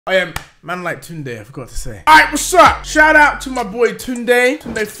I am man like Tunde, I forgot to say. Alright, what's up? Shout out to my boy Tunde.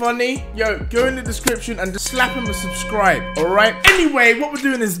 Tunde Funny. Yo, go in the description and just slap him and subscribe, alright? Anyway, what we're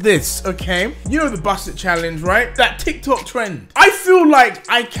doing is this, okay? You know the Bust It Challenge, right? That TikTok trend. I feel like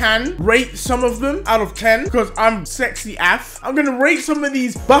I can rate some of them out of 10 because I'm sexy AF. I'm gonna rate some of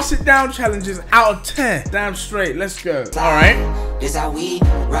these Bust It Down challenges out of 10. Damn straight, let's go. Alright. This how we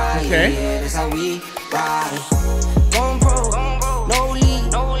ride. Okay. Yeah, this how we ride.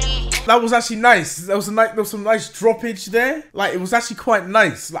 That was actually nice. There was some nice droppage there. Like, it was actually quite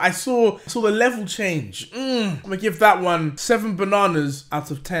nice. Like, I saw the level change. I'm gonna give that one 7 bananas out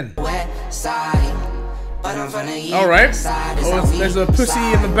of 10. Alright. Oh, there's a pussy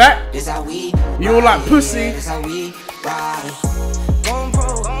in the back. You all like pussy.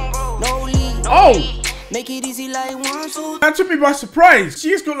 Oh! Make it easy like 1, 2. That took me by surprise.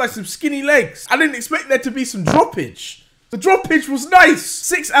 She's got like some skinny legs. I didn't expect there to be some droppage. The droppage was nice.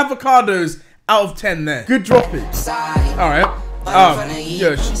 6 avocados out of 10 there. Good droppage. Alright.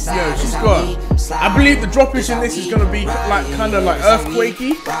 Yo, she's got. I believe the droppage in this is gonna be like kind of like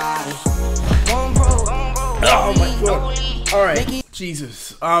earthquakey. Oh my god. Alright.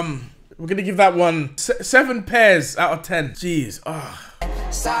 Jesus. We're gonna give that one 7 pairs out of 10. Jeez.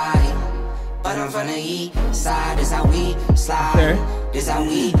 But I'm from the east side, this how we slide. Okay. This how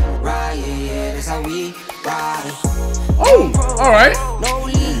we ride, yeah, this how we ride. Oh, alright. No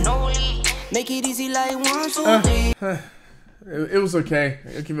lead. Make it easy like 1, 2, 3. It was okay.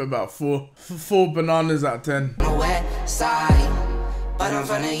 I'll give it about 4 bananas out of 10. On the west side, but I'm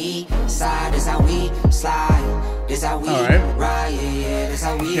from the east side, this how we slide. This how we ride, yeah, this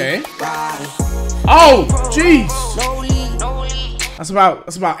how we ride. Oh, jeez. No lead. That's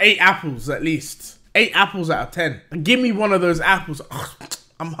about 8 apples at least. 8 apples out of 10. Give me one of those apples. Ugh,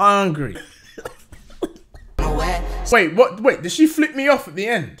 I'm hungry. Wait, what? Wait, did she flip me off at the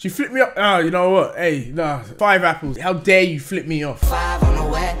end? She flipped me off. Oh, you know what? Hey, nah, 5 apples. How dare you flip me off? 5 on the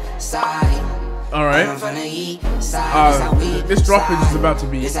west side. All right. This droppage is about to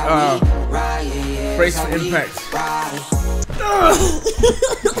be brace for impact.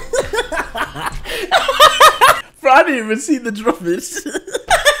 Bro, I didn't even see the droppage.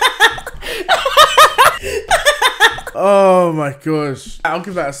 Oh my gosh. I'll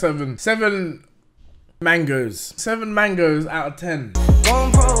give that a 7. 7 mangoes. 7 mangoes out of 10.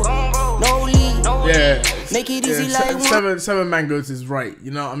 Yeah. Make it easy like 7 mangoes is right.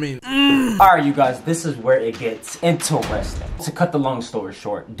 You know what I mean? Alright, you guys, this is where it gets interesting. To cut the long story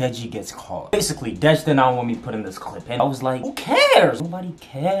short, Deji gets caught. Basically, Deji did not want me putting this clip in. I was like, who cares? Nobody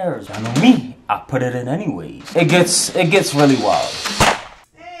cares. I know me. I put it in anyways. It gets really wild.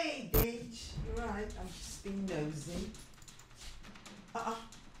 Hey, Deji. You're right. I'm just being nosy.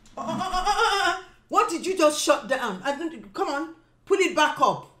 What did you just shut down? Come on. Put it back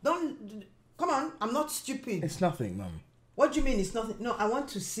up. Don't. Come on. I'm not stupid. It's nothing, Mum. What do you mean it's nothing? No, I want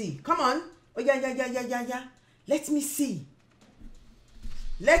to see. Come on. Oh, yeah. Let me see.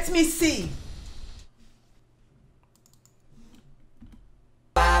 Let me see.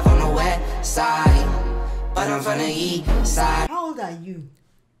 5 on the west side, but I'm from the east side. How old are you?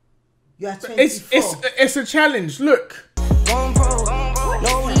 You are 24. It's a challenge. Look.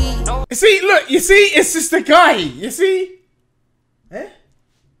 See, look. You see, it's just a guy. You see? Eh?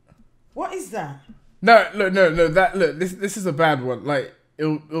 What is that? No. That look. This is a bad one. Like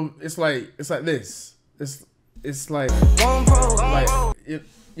it's like this. It's like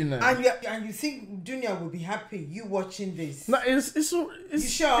you know. And you think Dunya will be happy you watching this? No, it's You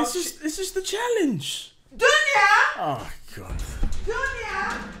sure? It's just the challenge. Dunya! Oh God.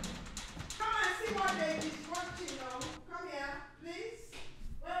 Dunya! Come and see what Deji's watching now. Come here, please.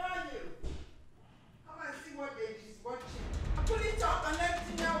 Where are you? Come and see what Deji's watching. Put it up and let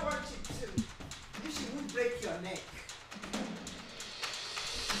Dunya watch it too. You she won't break your neck.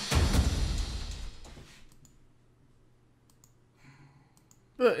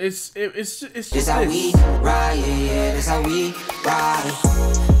 Look, it's just This how we ride, yeah, this how we ride.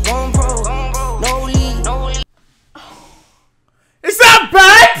 No lead. It's that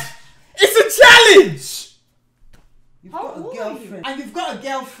bad? It's a challenge. You've got a girlfriend. And you've got a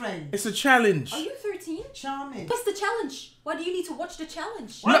girlfriend. It's a challenge. Are you 13? Charming. What's the challenge? Why do you need to watch the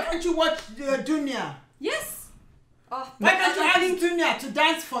challenge? Why can't you watch Dunya? Yes. Why can't you ask Dunya to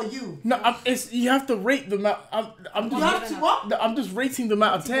dance for you? No, you have to rate them out. I'm You have to what? No, I'm just rating them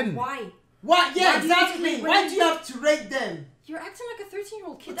out of 10. Why? What? Yeah, Why do you exactly. need to Why do you have to rate them? You're acting like a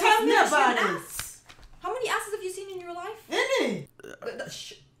 13-year-old kid. Tell me about it. Ass. How many asses have you seen in your life? Any?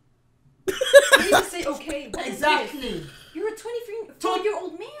 You need to say okay. What is Exactly. this? You're a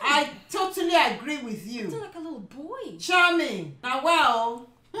 24-year-old man. I totally agree with You're you. like a little boy. Charming. Now, well,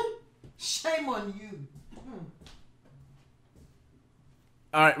 Shame on you.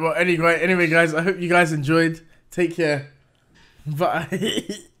 Alright, well, anyway, guys, I hope you guys enjoyed. Take care. Bye.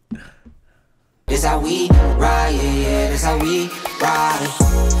 This how we ride, yeah, this how we ride.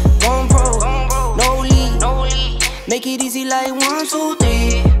 Going pro, no lead. Make it easy like 1, 2,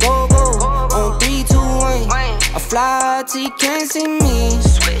 3. Go, on 3, 2, 1. I fly till you can't see me.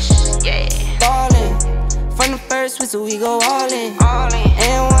 Swish, yeah. Ballin'. From the first whistle, we go all in.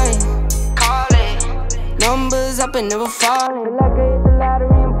 And 1. Call it. Numbers up and never falling. Like I hit the lottery,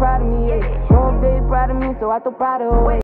 I'm proud of me, yeah. No baby proud of me, so I throw pride away.